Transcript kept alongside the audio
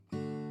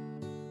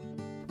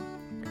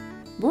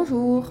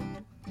Bonjour.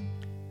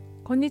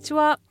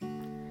 Konnichiwa.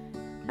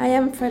 I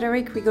am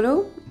Frederic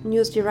Rigolo,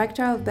 News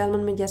Director of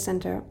Belmont Media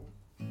Center.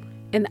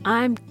 And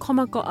I'm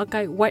Komako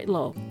Akai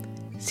Whitelaw,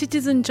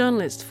 citizen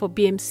journalist for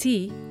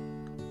BMC.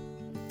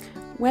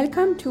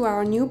 Welcome to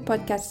our new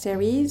podcast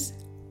series,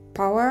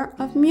 Power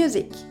of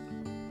Music.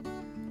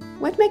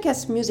 What makes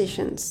us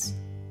musicians?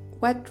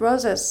 What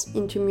draws us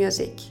into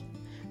music?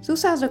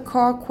 Those are the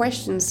core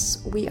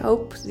questions we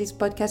hope this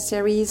podcast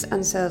series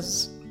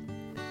answers.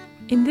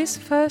 In this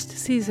first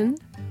season,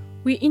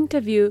 we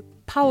interview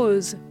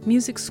Powers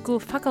Music School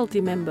faculty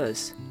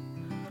members.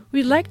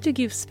 We'd like to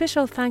give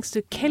special thanks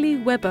to Kelly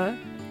Weber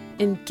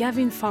and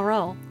Gavin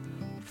Farrell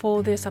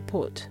for their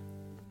support.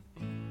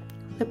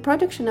 The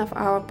production of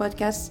our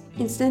podcast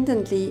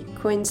incidentally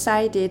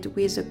coincided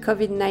with the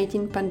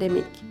COVID-19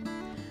 pandemic,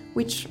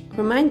 which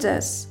reminds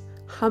us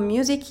how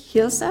music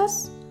heals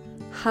us,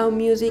 how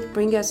music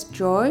brings us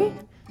joy,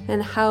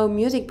 and how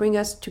music brings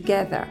us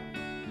together.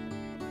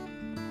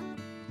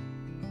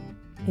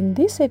 In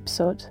this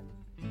episode,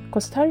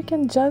 Costa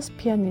Rican jazz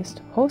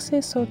pianist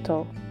Jose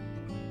Soto,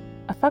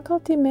 a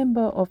faculty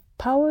member of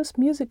Powers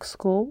Music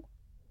School,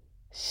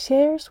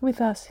 shares with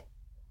us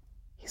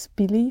his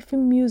belief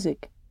in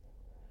music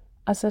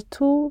as a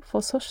tool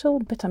for social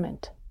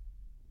betterment.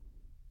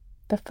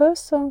 The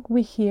first song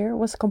we hear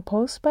was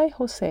composed by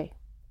Jose.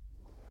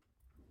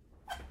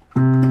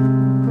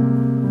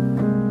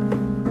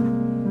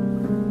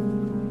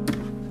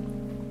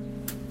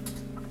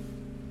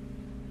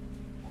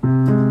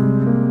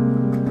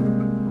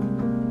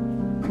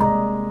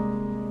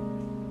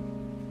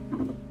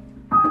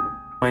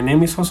 My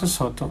name is Jose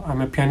Soto.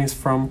 I'm a pianist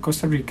from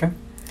Costa Rica.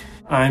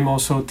 I'm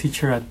also a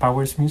teacher at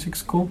Powers Music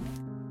School.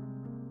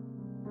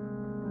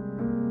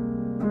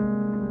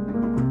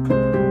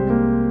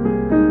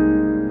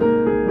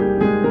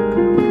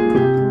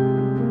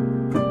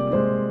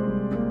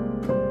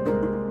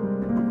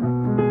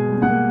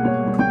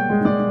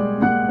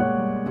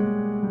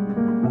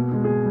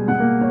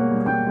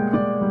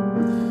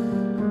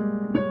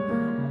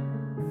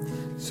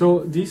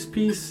 So this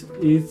piece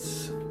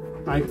is,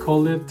 I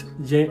call it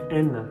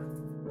Yeena.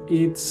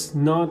 It's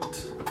not,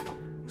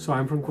 so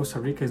I'm from Costa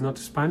Rica, it's not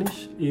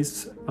Spanish.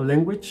 It's a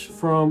language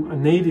from a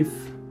native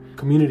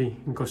community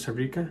in Costa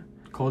Rica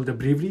called the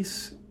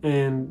Bribris.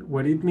 And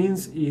what it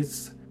means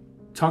is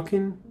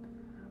talking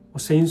or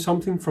saying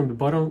something from the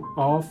bottom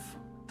of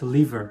the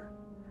liver.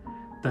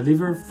 The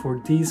liver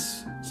for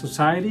this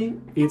society,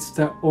 it's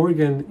the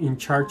organ in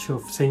charge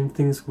of saying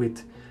things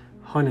with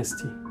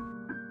honesty.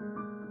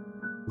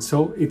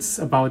 So it's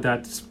about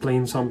that,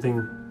 playing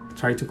something,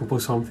 try to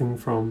compose something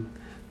from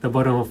the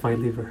bottom of my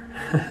liver.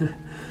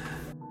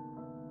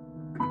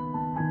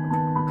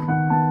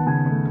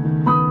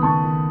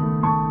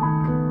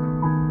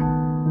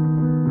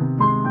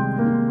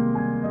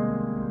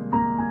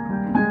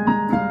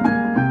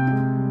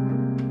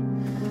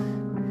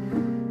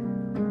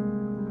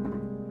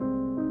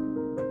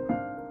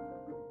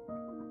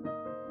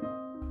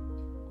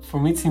 For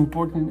me, it's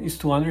important is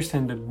to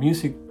understand that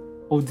music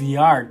or the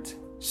art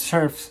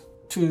serves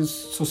to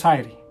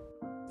society.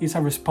 It's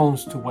a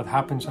response to what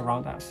happens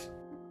around us.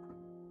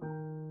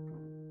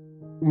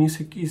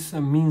 Music is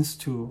a means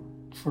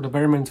for the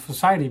betterment of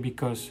society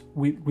because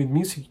with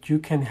music you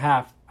can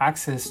have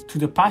access to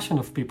the passion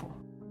of people.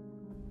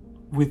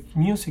 With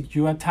music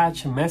you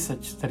attach a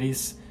message that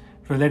is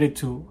related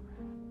to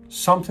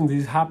something that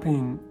is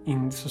happening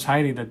in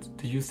society that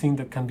you think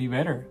that can be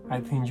better. I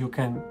think you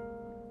can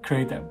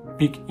create a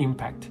big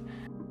impact.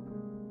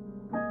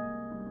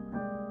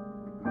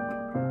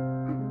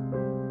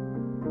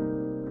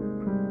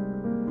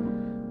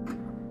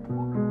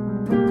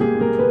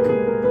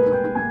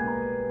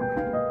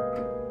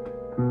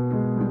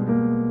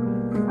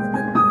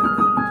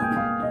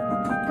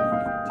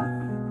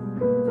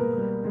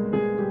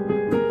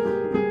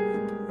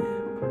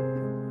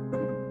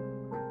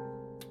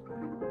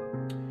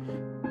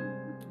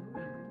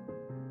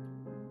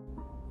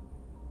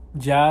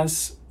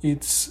 Jazz,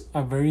 it's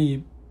a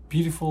very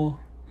beautiful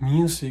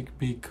music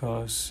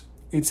because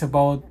it's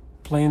about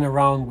playing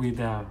around with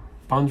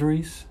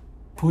boundaries,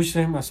 push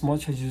them as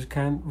much as you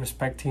can,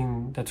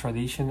 respecting the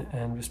tradition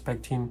and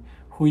respecting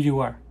who you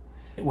are.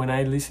 When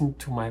I listened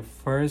to my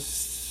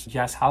first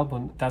jazz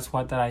album, that's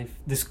what I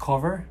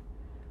discovered,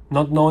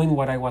 not knowing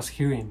what I was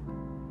hearing.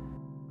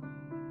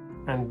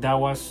 And that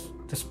was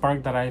the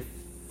spark that I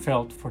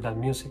felt for that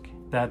music,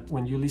 that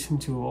when you listen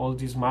to all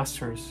these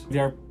masters, they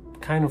are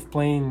kind of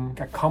playing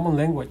a common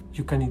language.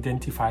 You can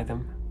identify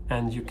them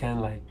and you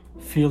can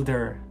feel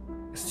their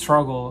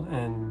struggle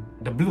and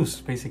the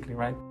blues basically,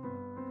 right?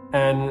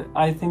 And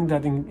I think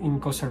that in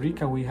Costa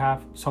Rica we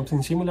have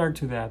something similar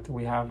to that.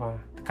 We have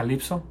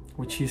Calypso,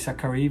 which is a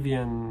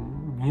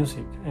Caribbean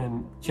music,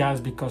 and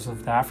jazz because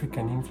of the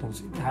African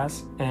influence it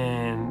has,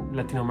 and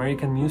Latin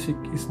American music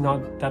is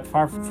not that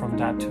far from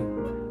that too.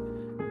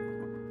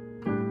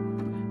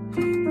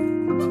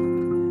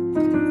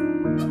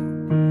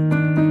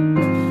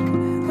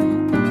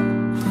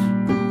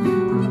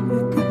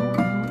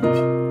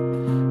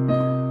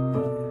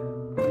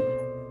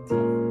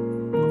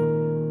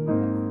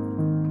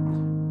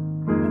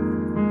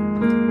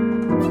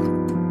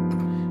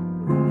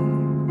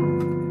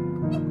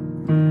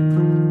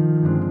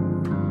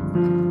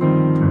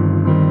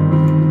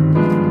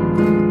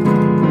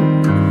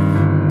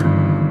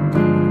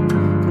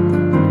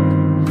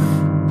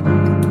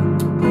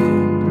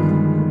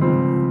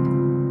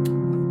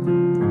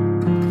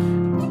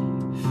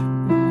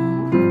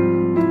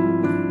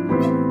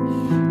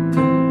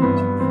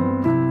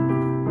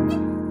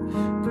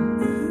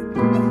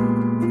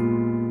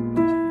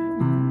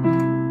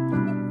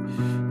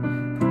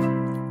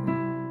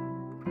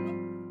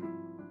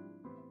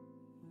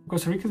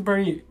 Costa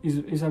Rica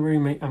is a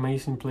very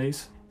amazing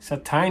place. It's a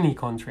tiny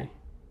country.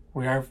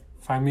 We are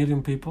 5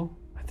 million people.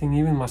 I think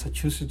even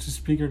Massachusetts is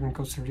bigger than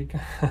Costa Rica.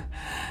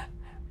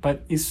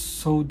 But it's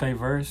so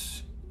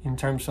diverse in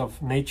terms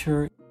of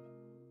nature.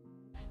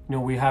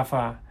 We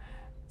have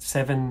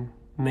 7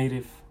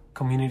 native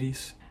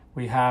communities.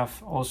 We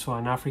have also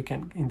an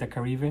African in the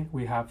Caribbean.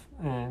 We have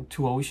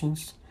 2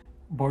 oceans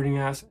bordering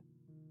us.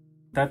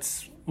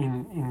 That's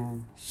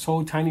in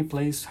so tiny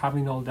place,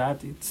 having all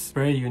that, it's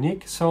very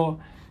unique.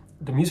 So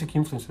the music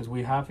influences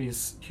we have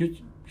is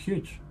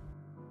huge.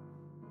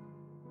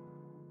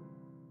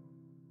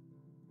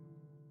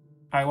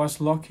 I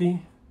was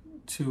lucky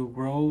to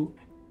grow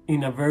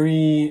in a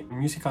very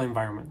musical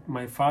environment.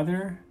 My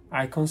father,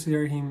 I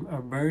consider him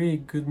a very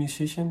good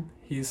musician.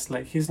 He's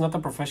not a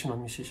professional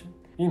musician.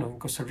 In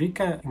Costa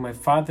Rica, in my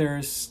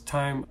father's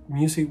time,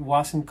 music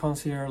wasn't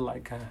considered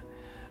like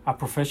a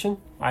profession.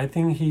 I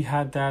think he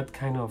had that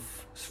kind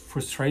of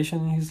frustration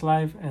in his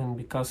life, and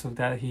because of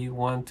that, he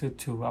wanted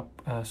to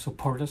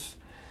support us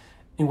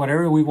in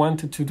whatever we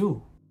wanted to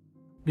do.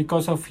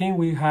 Because of him,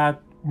 we had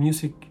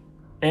music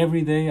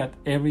every day, at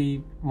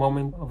every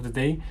moment of the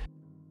day.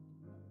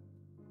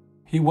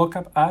 He woke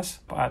up us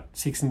at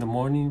 6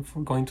 a.m.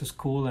 for going to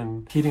school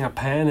and hitting a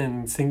pen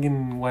and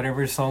singing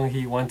whatever song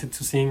he wanted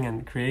to sing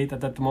and create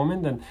at that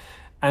moment.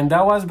 And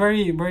that was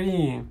very,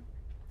 very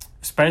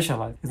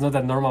special. It's not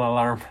that normal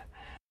alarm.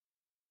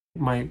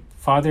 My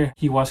father,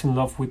 he was in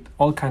love with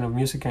all kind of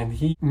music, and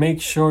he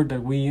made sure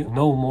that we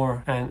know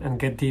more and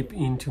get deep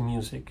into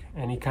music.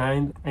 Any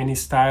kind, any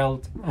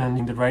style. And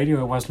in the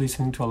radio, I was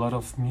listening to a lot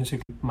of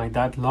music my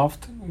dad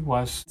loved.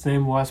 His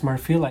name was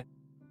Marfil.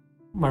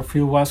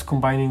 Marfil was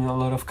combining a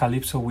lot of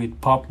calypso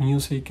with pop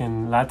music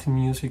and Latin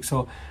music,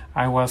 so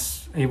I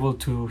was able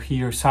to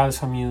hear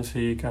salsa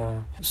music,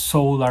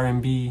 soul,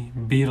 R&B,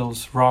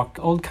 Beatles, rock,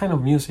 all kind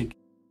of music.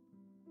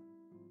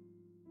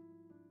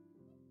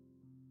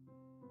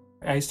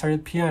 I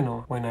started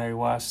piano when I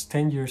was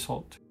 10 years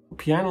old.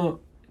 Piano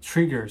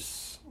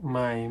triggers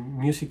my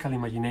musical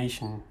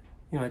imagination.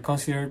 I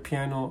consider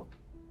piano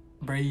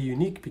very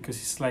unique because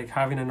it's like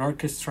having an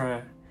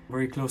orchestra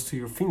very close to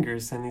your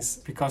fingers, and it's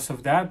because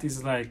of that,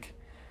 it's like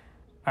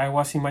I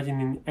was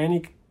imagining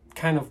any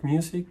kind of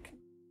music.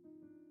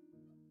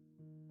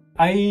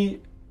 I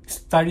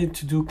started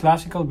to do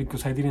classical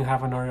because I didn't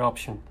have another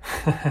option.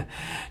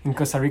 In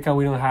Costa Rica,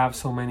 we don't have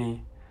so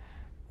many.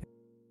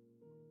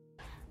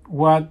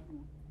 What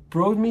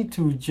brought me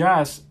to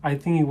jazz, I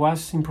think it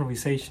was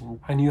improvisation.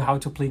 I knew how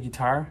to play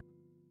guitar.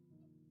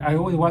 I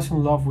always was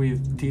in love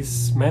with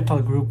this metal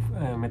group,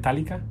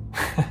 Metallica,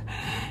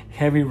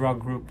 heavy rock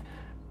group.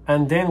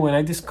 And then when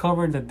I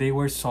discovered that they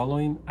were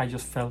soloing, I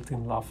just fell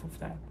in love with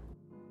that.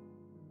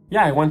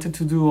 Yeah, I wanted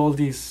to do all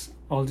this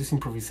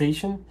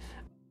improvisation.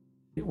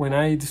 When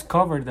I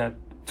discovered that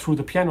through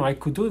the piano I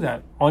could do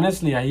that,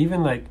 honestly, I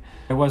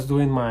was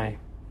doing my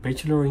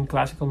bachelor in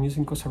classical music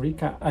in Costa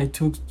Rica. I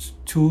took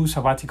 2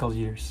 sabbatical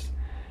years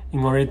in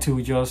order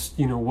to just,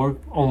 work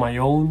on my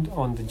own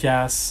on the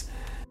jazz.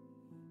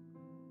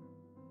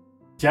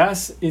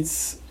 Jazz,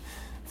 it's,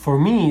 for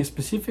me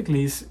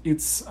specifically,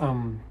 it's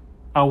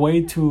a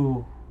way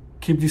to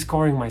keep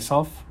discovering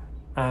myself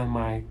and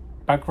my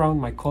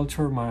background, my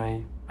culture,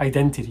 my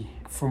identity.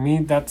 For me,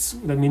 that's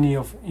the meaning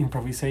of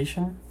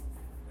improvisation,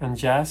 and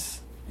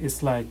jazz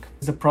is like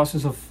the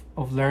process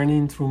of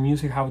learning through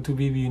music how to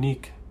be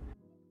unique.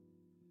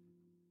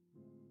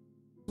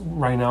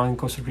 Right now in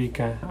Costa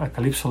Rica, a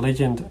calypso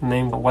legend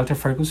named Walter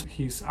Fergus,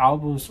 his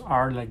albums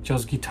are like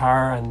just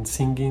guitar and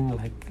singing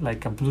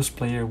like a blues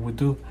player would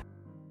do.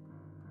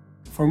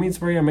 For me, it's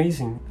very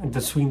amazing,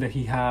 the swing that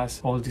he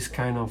has, all these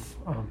kind of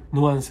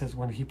nuances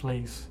when he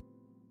plays.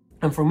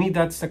 And for me,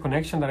 that's the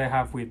connection that I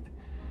have with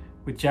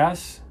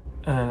jazz,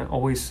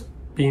 always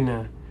being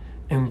an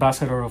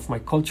ambassador of my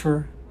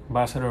culture,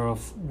 ambassador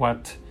of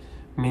what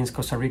means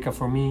Costa Rica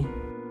for me.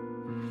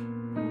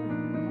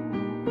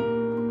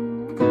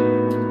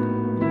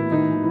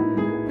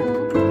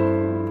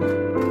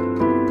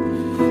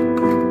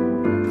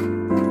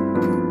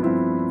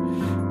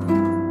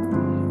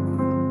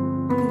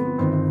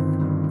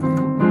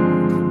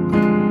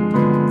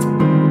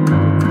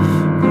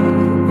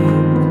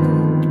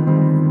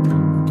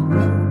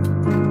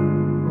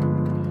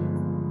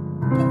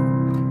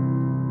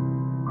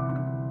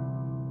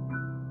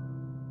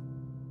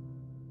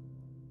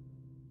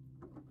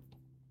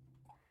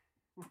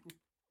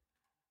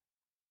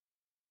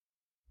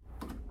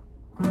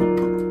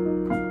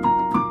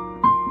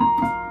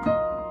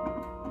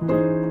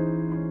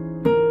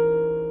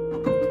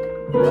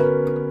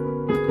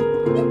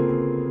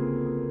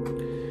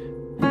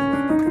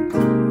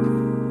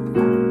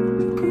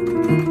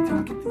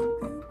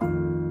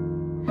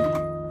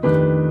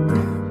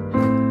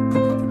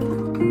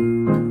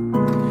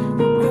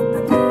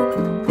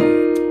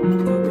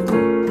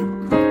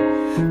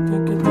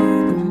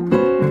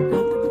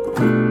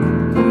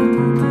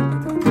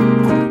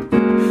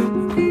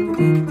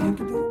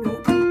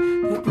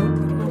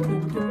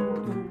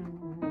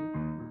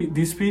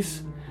 This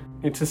piece,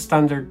 it's a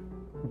standard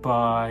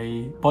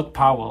by Bud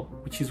Powell,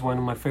 which is one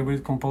of my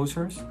favorite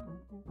composers.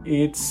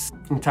 It's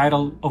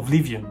entitled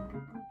Oblivion.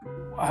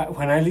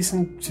 When I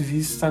listened to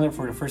this standard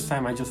for the first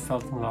time, I just fell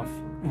in love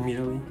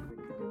immediately.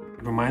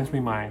 It reminds me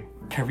of my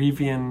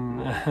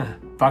Caribbean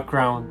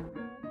background.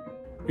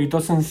 It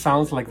doesn't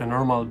sound like the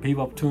normal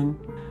bebop tune.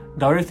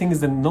 The other thing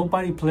is that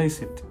nobody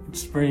plays it.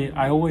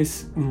 I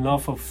always in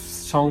love of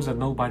songs that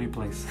nobody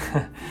plays.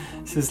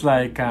 It's just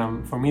like,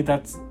 for me,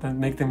 that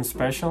make them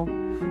special.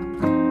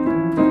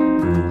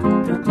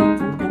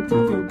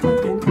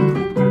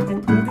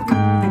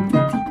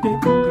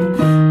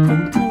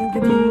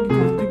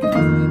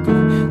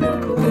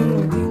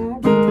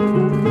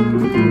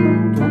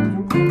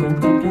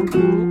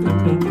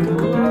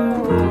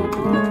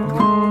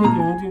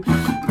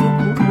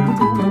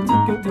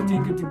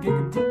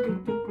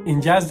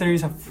 In jazz, there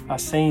is a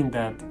saying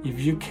that if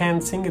you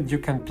can't sing it, you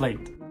can play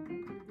it.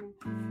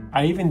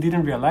 I even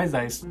didn't realize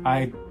that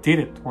I did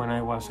it when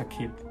I was a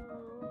kid.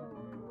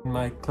 In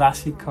my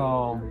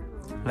classical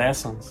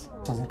lessons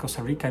in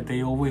Costa Rica,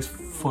 they always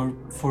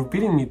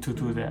forbidden me to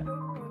do that.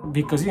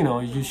 Because,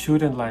 you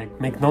shouldn't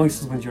make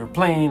noises when you're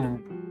playing.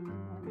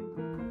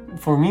 And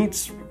for me,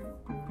 it's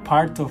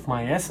part of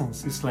my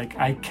essence. It's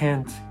I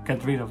can't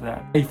get rid of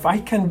that. If I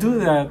can do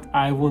that,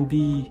 I won't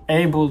be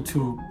able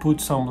to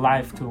put some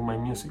life to my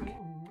music.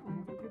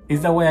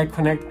 It's the way I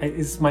connect.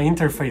 It's my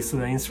interface to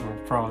the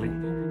instrument, probably.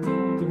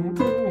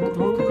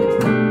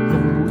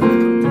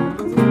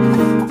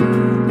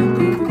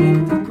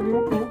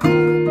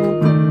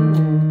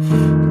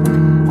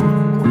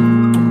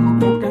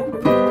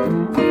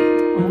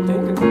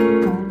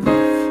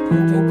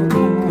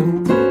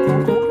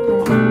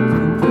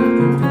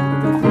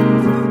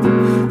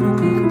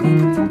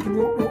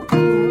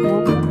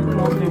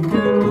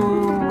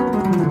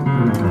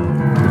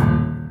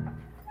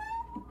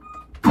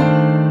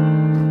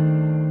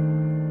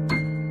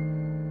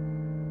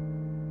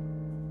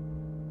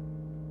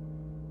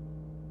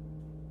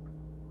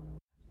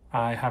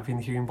 I have been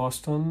here in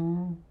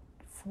Boston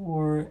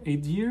for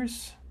 8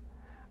 years,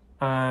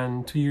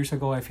 and 2 years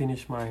ago I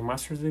finished my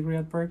master's degree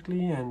at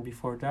Berkeley, and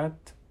before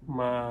that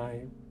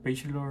my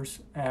bachelor's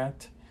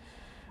at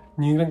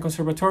New England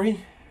Conservatory,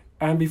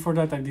 and before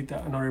that I did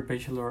another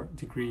bachelor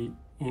degree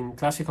in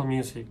classical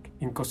music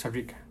in Costa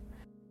Rica.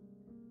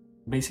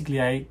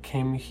 Basically, I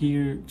came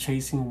here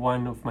chasing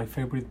one of my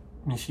favorite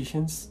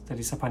musicians, that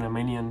is a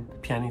Panamanian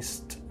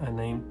pianist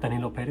named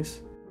Danilo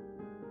Perez.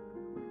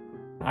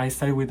 I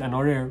studied with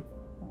another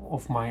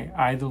of my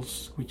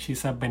idols, which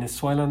is a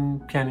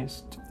Venezuelan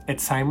pianist, Ed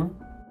Simon.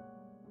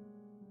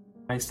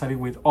 I studied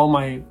with all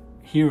my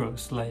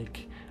heroes,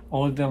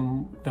 all the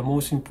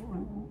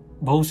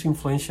most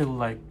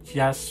influential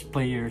jazz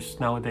players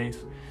nowadays.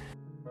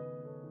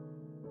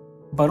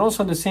 But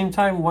also at the same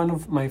time, one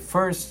of my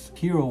first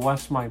heroes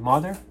was my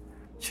mother.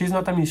 She's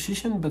not a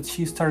musician, but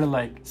she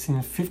started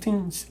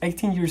since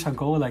 18 years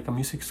ago, a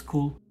music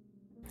school.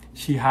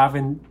 She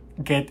haven't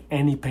get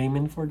any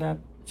payment for that.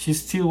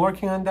 She's still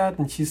working on that,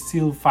 and she's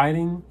still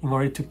fighting in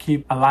order to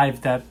keep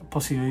alive that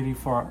possibility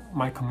for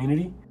my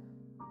community.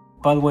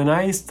 But when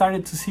I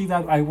started to see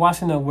that, I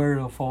wasn't aware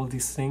of all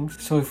these things.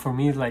 So for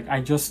me,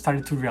 I just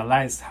started to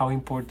realize how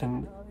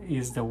important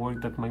is the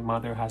work that my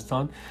mother has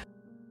done.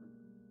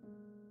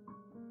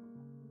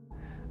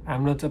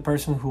 I'm not a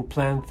person who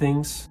plans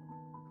things.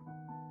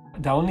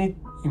 The only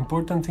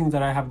important thing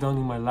that I have done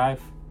in my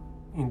life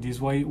in this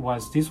way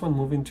was this one,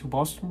 moving to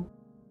Boston.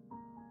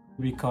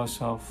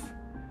 Because of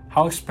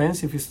how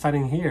expensive is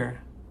studying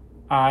here,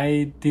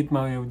 I did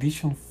my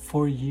audition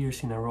 4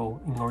 years in a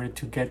row in order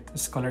to get a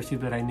scholarship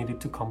that I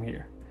needed to come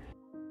here.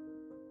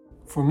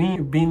 For me,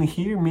 being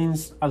here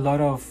means a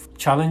lot of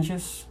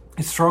challenges,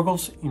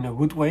 struggles in a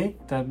good way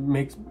that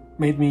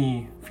made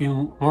me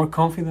feel more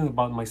confident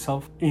about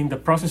myself in the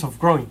process of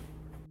growing.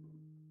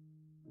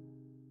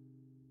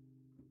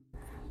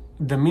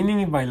 The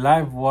meaning in my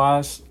life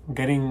was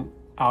getting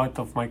out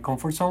of my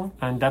comfort zone,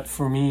 and that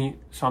for me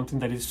something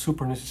that is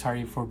super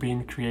necessary for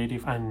being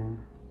creative and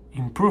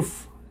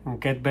improve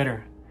and get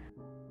better.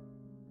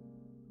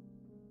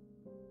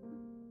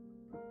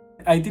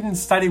 I didn't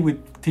study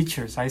with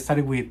teachers, I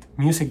studied with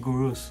music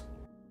gurus.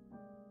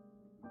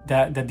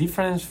 The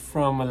difference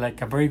from a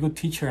very good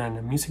teacher and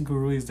a music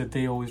guru is that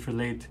they always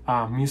relate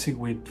music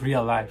with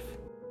real life.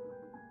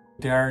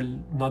 They are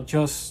not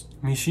just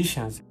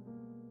musicians.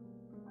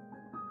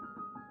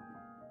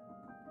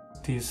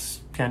 This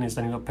pianist,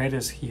 Danilo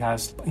Perez, he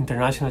has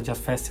International Jazz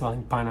Festival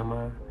in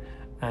Panama,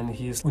 and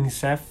he is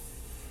UNICEF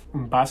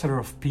Ambassador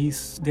of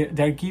Peace.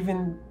 They're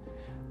given,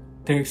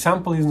 their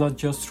example is not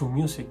just through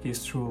music,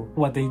 it's through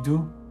what they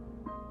do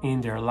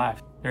in their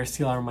life. They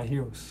still are my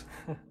heroes.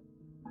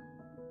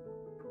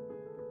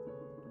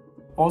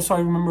 Also, I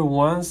remember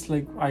once,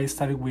 I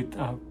studied with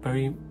a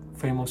very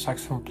famous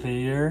saxophone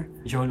player,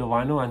 Joe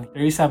Lovano, and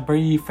there is a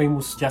very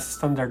famous jazz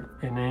standard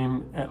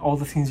named All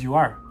the Things You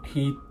Are.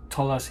 He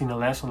told us in a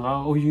lesson,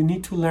 you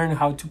need to learn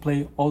how to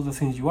play All the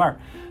Things You Are.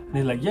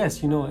 And he's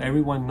yes,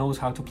 everyone knows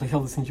how to play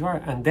All the Things You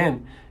Are. And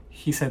then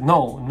he said,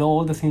 no,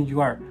 all the things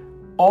you are.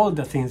 All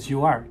the things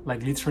you are,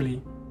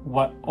 literally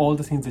what all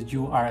the things that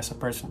you are as a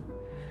person.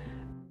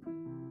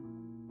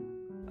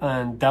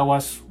 And that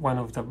was one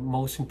of the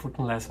most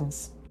important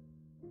lessons.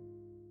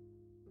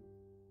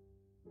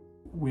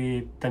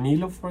 With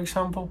Danilo, for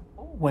example,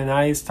 when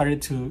I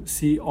started to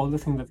see all the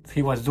things that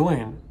he was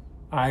doing,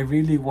 I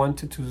really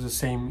wanted to do the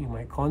same in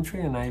my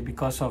country, and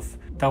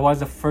that was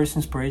the first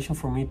inspiration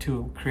for me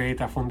to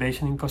create a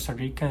foundation in Costa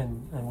Rica,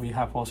 and we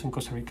have also in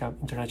Costa Rica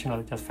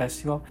International Jazz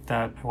Festival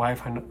that my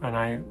wife and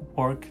I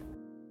work.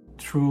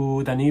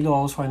 Through Danilo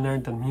also I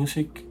learned that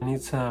music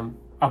needs a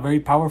very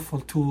powerful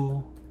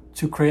tool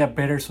to create a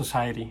better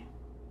society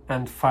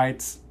and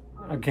fight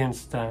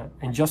against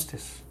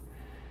injustice.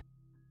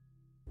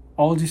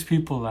 All these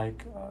people,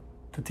 like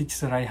the teachers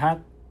that I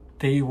had,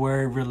 they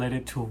were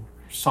related to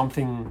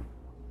something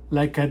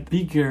like a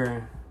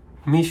bigger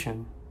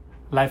mission,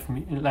 life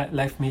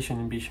mission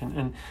and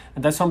vision,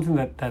 and that's something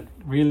that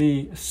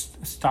really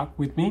stuck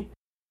with me.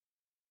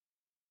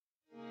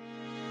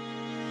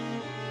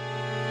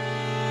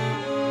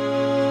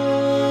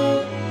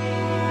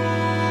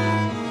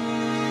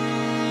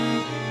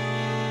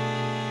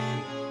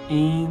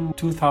 In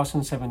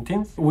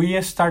 2017,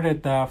 we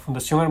started the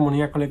Fundación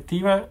Armonía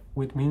Colectiva,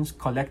 which means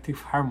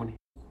collective harmony.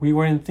 We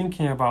weren't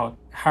thinking about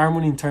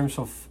harmony in terms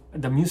of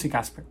the music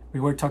aspect. We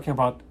were talking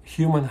about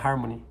human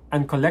harmony,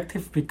 and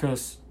collective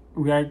because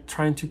we are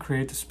trying to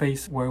create a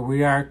space where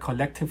we are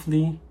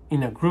collectively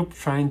in a group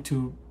trying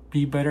to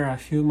be better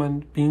as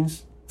human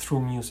beings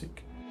through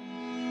music.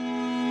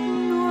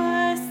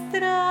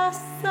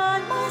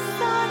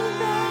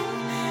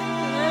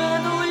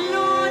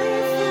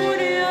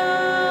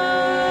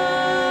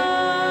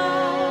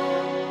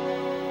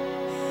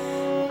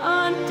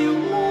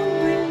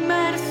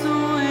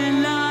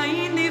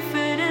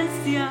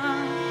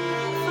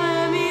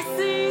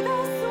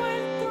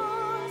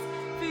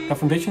 The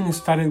foundation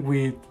started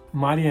with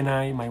Mari and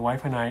I, my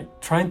wife and I,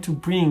 trying to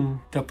bring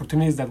the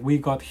opportunities that we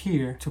got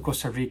here to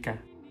Costa Rica.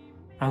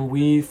 And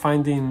we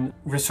finding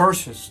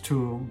resources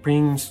to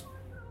bring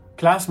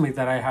classmates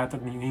that I had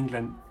in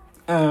England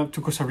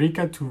to Costa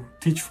Rica to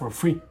teach for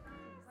free.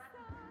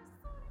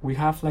 We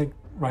have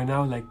right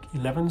now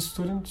 11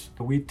 students.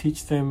 We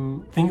teach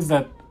them things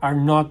that are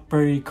not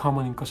very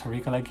common in Costa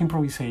Rica, like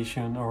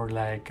improvisation or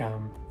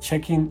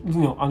checking,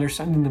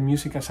 understanding the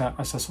music as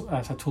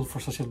a tool for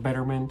social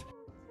betterment.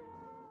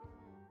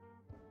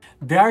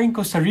 They are in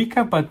Costa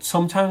Rica, but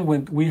sometimes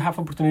when we have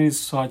opportunities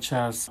such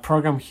as a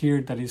program here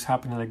that is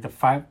happening, like the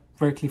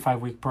Berkeley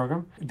 5-week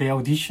program, they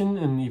audition,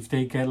 and if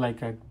they get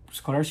a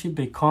scholarship,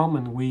 they come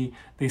and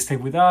they stay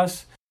with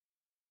us.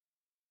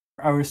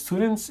 Our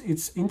students,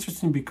 it's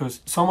interesting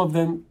because some of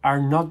them are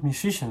not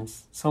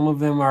musicians. Some of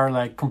them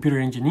are computer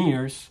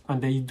engineers,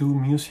 and they do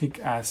music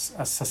as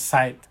a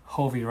side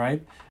hobby,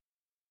 right?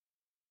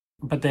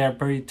 But they are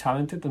very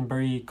talented and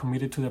very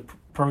committed to the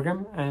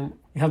program, and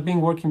it has been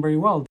working very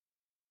well.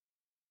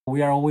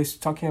 We are always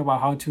talking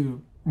about how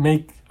to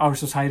make our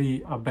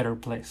society a better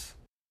place.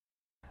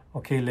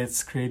 Okay,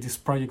 let's create this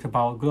project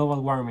about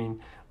global warming,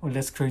 or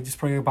let's create this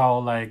project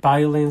about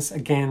violence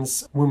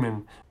against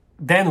women.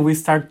 Then we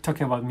start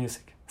talking about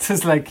music.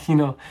 It's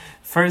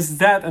first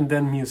that and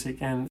then music.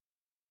 And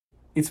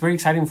it's very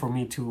exciting for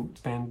me to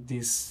spend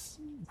these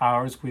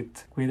hours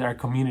with our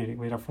community,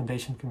 with our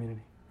foundation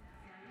community.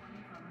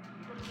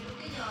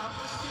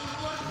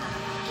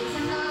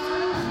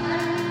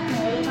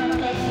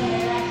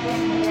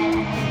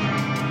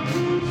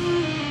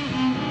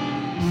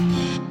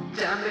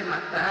 Ya me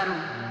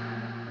mataron.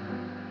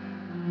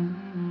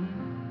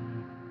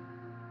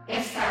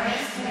 Esta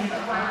vez me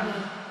tocó a mí.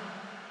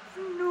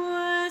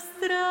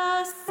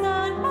 Nuestras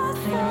almas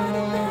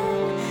arden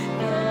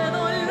de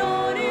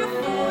dolor y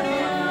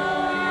furia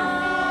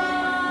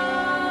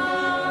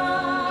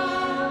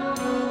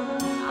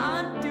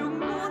ante un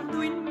mundo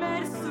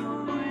inmerso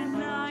en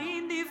la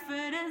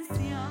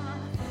indiferencia.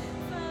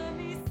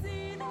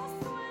 Femicidas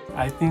sueltos.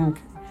 I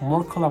think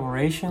more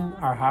collaboration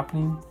are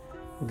happening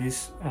with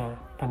this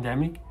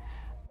pandemic.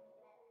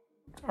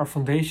 Our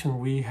foundation,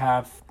 we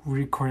have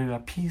recorded a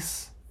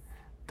piece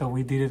that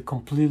we did it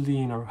completely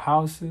in our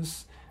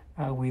houses.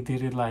 We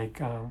did it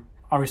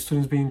our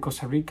students being in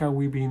Costa Rica,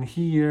 we being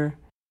here.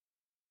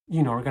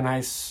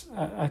 Organize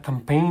a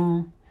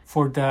campaign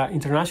for the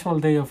International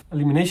Day of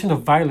Elimination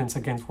of Violence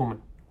Against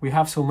Women. We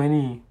have so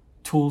many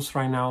tools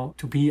right now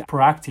to be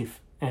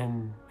proactive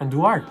and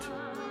do art.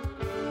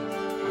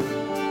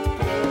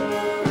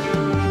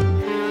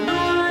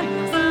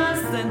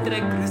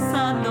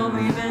 Entrecruzando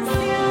vivencias,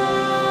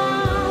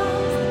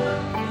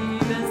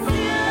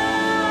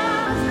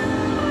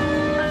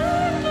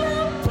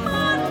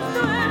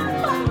 reclamando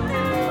empatía,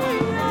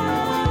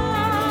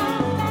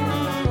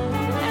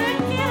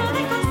 quiero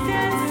de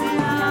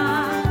conciencia,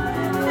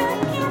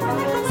 quiero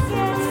de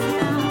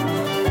conciencia,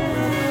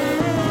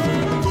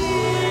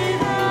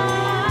 conciencia.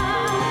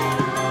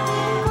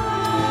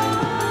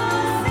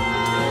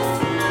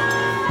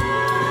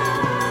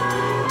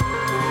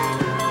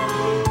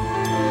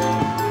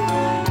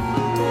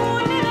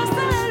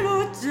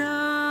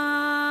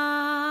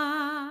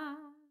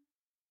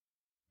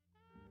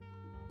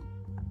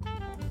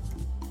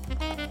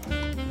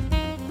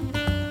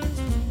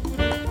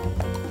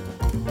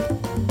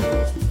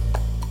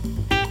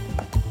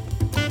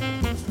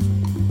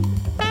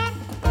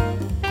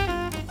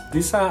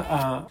 This is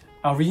a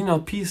original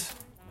piece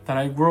that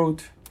I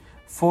wrote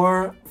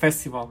for a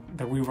festival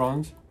that we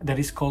run that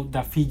is called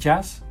the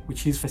FIJazz,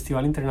 which is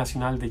Festival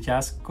Internacional de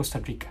Jazz Costa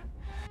Rica.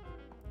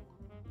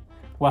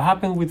 What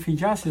happened with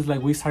FIJazz is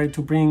like we started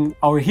to bring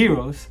our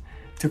heroes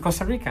to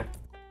Costa Rica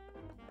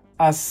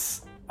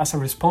as a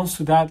response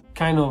to that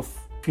kind of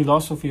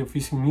philosophy of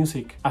using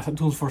music as a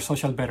tool for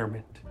social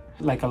betterment.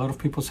 Like a lot of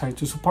people started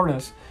to support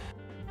us.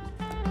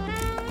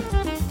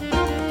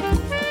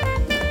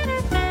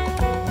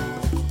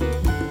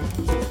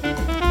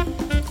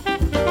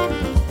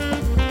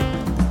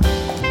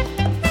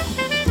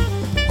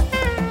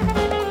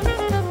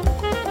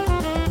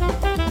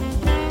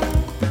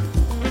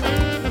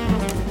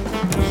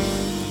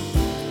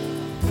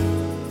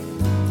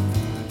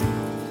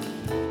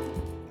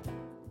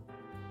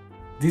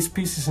 This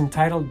piece is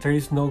entitled There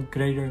Is No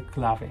Greater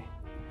Clave.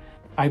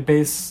 I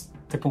base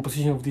the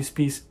composition of this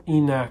piece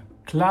in a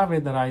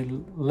clave that I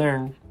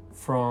learned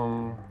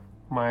from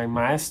my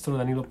maestro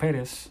Danilo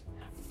Perez,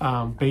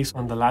 based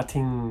on the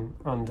Latin,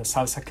 on the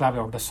salsa clave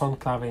or the son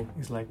clave.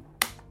 It's like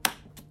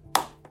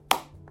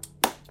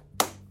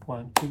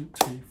 1, 2,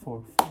 3,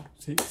 4, 5,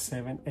 6,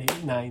 7,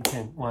 8, 9,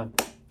 10. 1,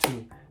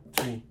 2,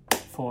 3,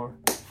 4,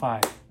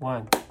 5.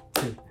 1,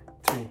 2,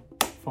 3,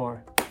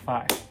 4,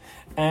 5.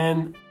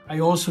 And I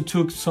also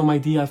took some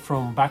ideas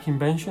from Bach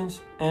Inventions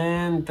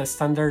and the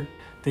standard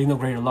There Is No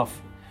Greater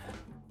Love.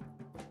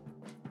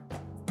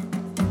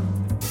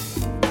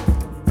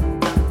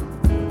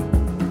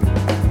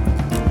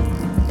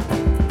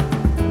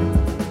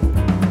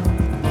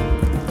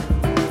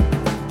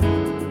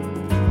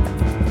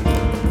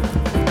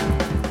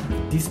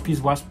 This piece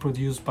was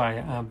produced by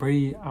a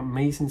very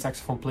amazing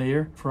saxophone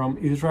player from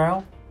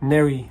Israel,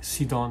 Neri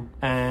Sidon,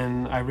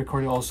 and I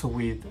recorded also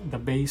with the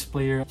bass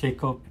player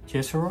Jacob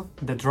Yesero.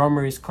 The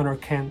drummer is Connor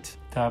Kent.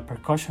 The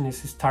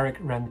percussionist is Tarek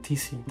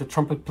Rantisi. The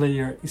trumpet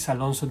player is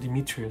Alonso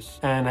Dimitrios,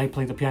 and I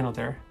play the piano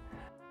there.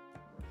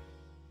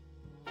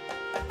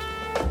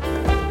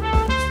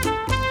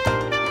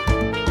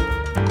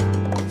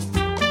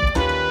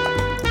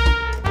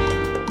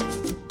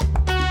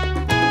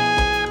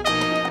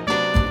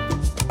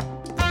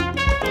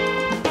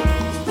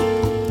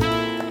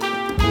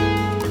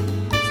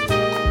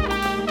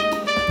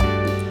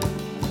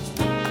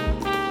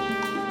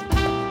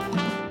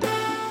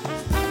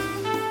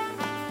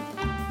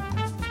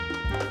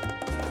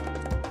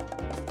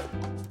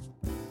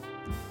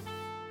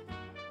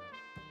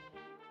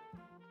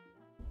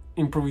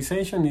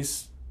 Improvisation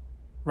is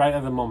right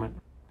at the moment.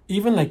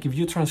 Even like if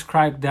you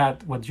transcribe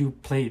that, what you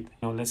played,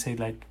 let's say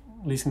like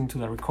listening to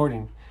the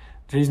recording,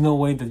 there is no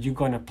way that you're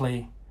gonna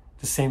play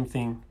the same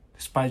thing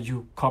despite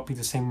you copy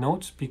the same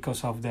notes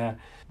because of the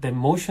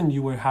emotion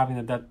you were having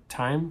at that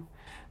time,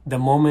 the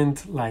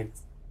moment, like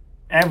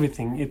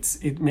everything.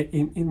 It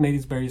made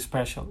it very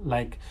special.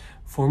 Like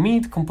for me,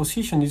 the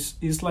composition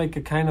is like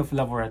a kind of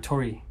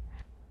laboratory.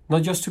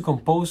 Not just to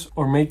compose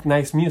or make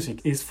nice music,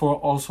 it's for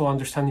also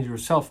understanding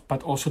yourself,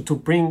 but also to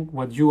bring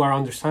what you are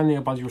understanding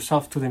about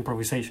yourself to the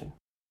improvisation.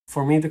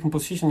 For me, the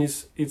composition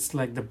it's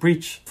like the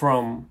bridge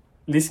from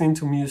listening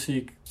to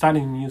music,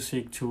 studying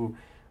music, to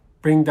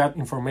bring that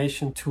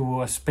information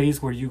to a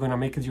space where you're gonna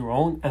make it your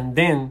own, and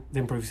then the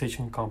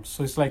improvisation comes.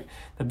 So it's like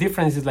the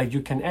difference is like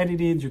you can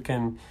edit it, you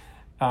can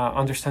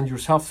understand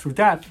yourself through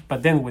that,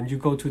 but then when you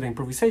go to the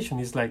improvisation,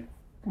 it's like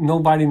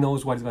nobody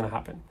knows what is gonna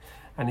happen.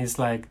 And it's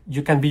like,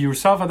 you can be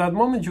yourself at that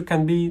moment, you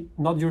can be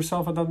not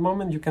yourself at that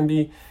moment, you can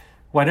be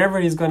whatever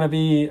is going to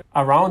be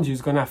around you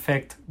is going to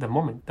affect the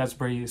moment. That's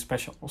very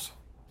special also.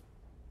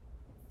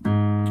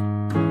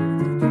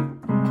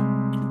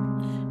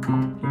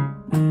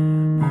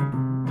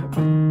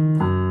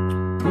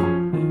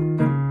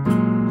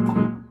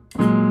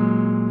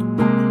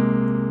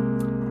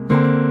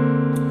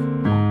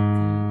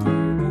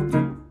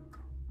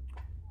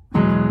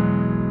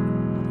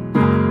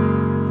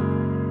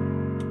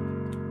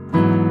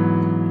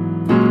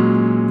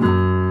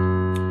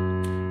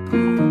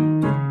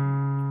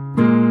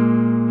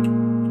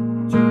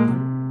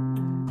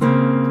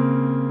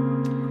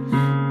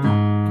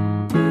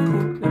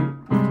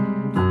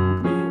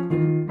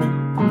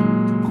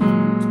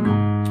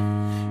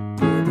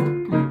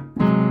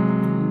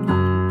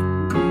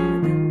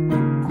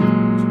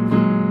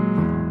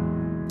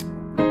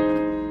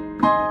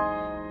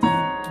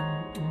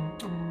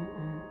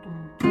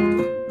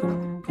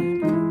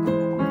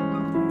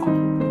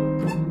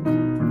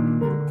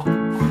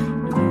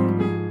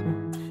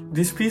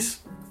 This piece,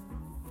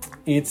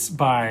 it's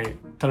by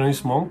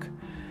Thelonious Monk,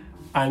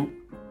 and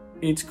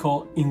it's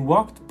called In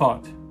Walked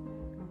Bud,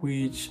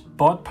 which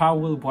Bud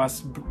Powell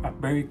was a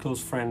very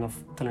close friend of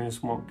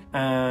Thelonious Monk,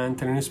 and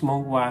Thelonious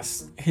Monk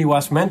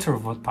was mentor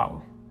of Bud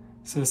Powell.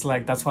 So it's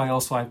like, that's why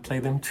also I play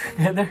them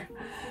together,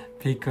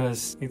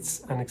 because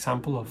it's an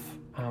example of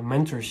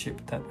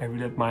mentorship that I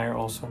really admire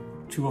also.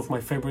 Two of my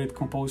favorite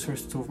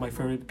composers, two of my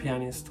favorite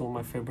pianists, two of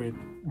my favorite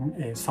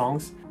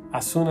songs.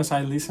 As soon as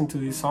I listen to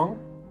this song,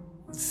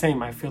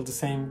 same, I feel the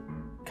same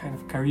kind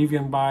of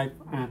Caribbean vibe.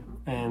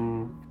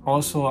 And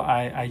also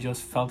I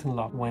just felt in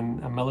love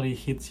when a melody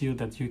hits you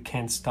that you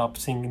can't stop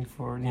singing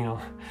for,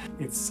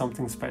 it's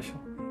something special.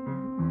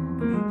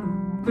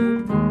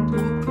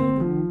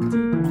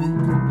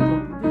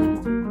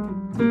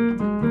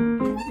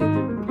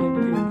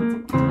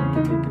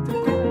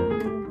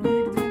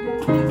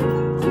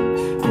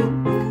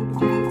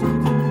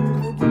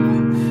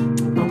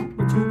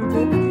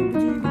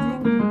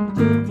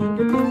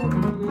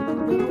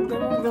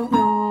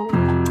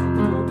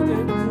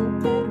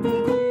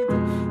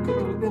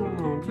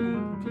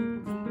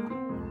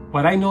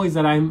 What I know is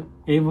that I'm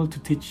able to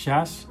teach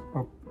jazz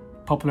or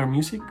popular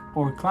music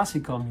or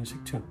classical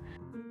music too.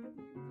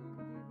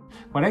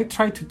 What I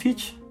try to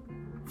teach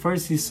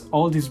first is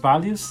all these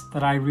values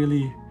that I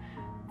really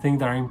think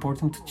that are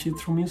important to teach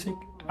through music.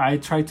 I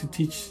try to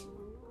teach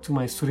to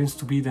my students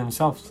to be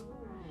themselves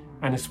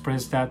and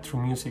express that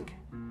through music,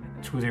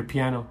 through their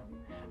piano.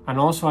 And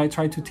also I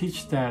try to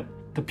teach that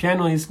the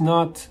piano is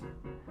not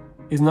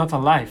a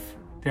life.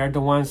 They are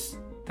the ones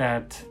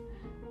that,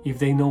 if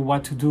they know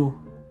what to do,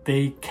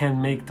 they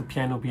can make the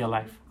piano be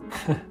alive.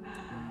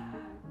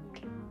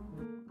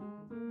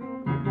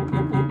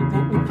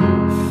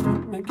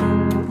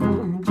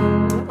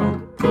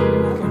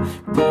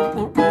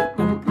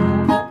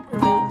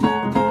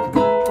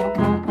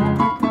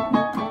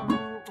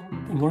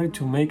 In order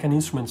to make an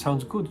instrument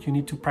sound good, you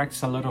need to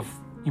practice a lot of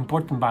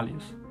important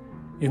values.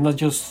 It's not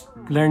just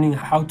learning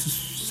how to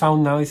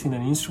sound nice in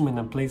an instrument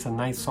and play a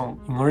nice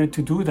song. In order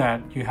to do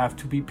that, you have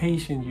to be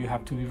patient, you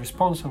have to be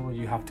responsible,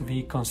 you have to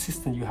be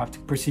consistent, you have to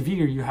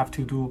persevere, you have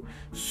to do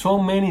so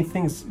many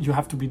things. You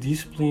have to be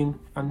disciplined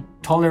and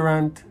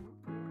tolerant.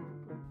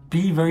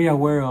 Be very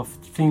aware of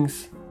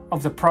things,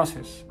 of the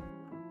process.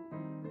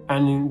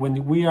 And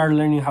when we are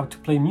learning how to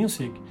play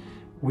music,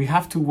 we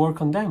have to work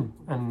on them.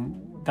 And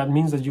that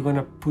means that you're going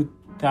to put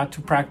that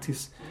to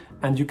practice,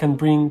 and you can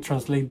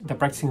translate the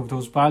practicing of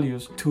those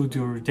values to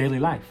your daily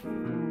life.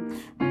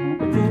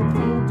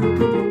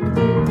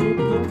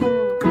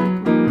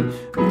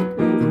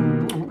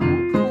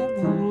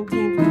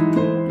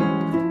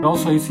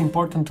 Also, it's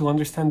important to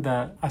understand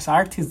that as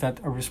artists,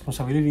 that our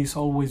responsibility is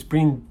always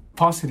bring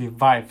positive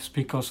vibes,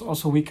 because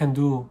also we can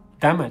do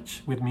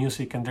damage with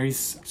music, and there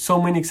is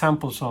so many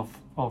examples of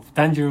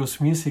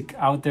dangerous music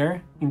out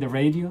there in the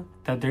radio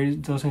that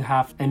doesn't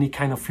have any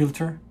kind of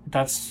filter.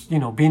 That's,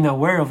 being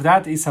aware of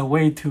that is a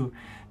way to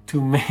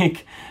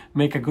make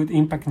a good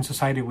impact in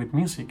society with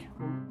music.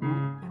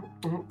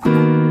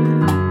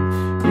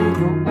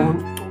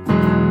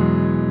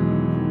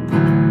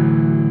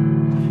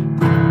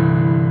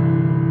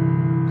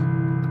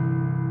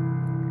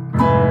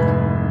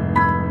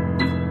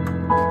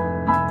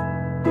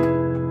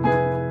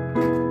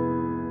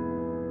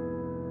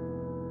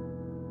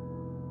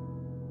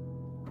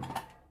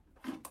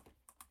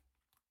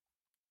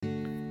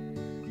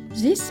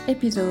 This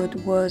episode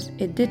was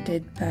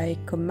edited by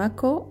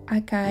Komako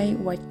Akai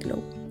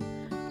Whiteclaw.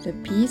 The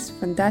piece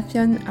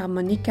Fundación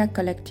Armónica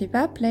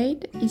Colectiva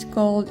played is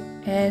called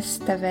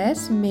Esta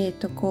vez me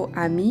tocó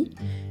a mí,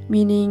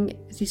 meaning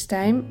this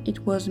time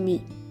it was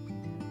me.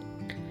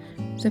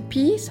 The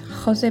piece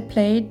Jose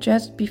played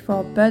just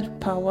before Bud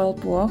Powell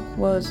work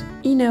was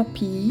Inner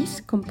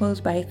Peace,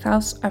 composed by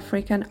South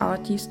African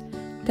artist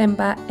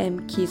Themba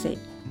Mkhize.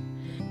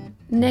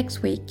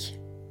 Next week,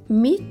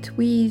 meet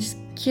with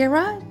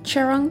Kira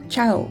Cherong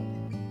Chao,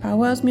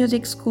 Powers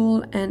Music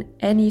School and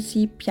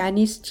NEC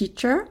pianist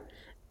teacher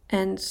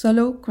and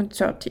solo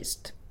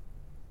concertist.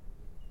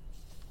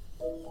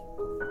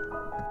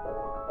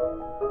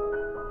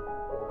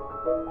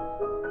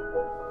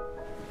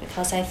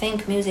 Because I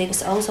think music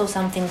is also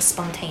something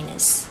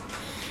spontaneous.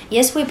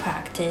 Yes, we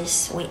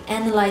practice, we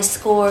analyze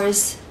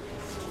scores,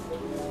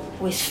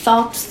 we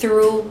thought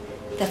through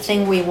the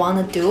thing we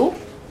want to do,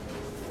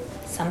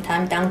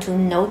 sometimes down to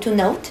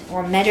note,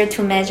 or measure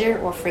to measure,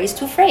 or phrase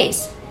to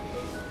phrase.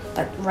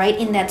 But right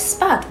in that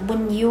spot,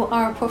 when you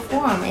are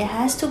performing, it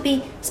has to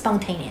be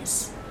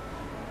spontaneous.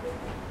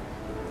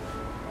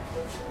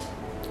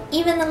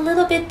 Even a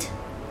little bit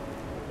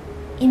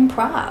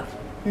improv,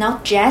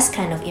 not jazz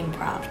kind of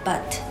improv,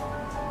 but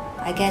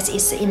I guess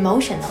it's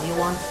emotional. You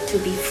want to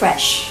be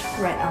fresh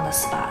right on the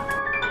spot.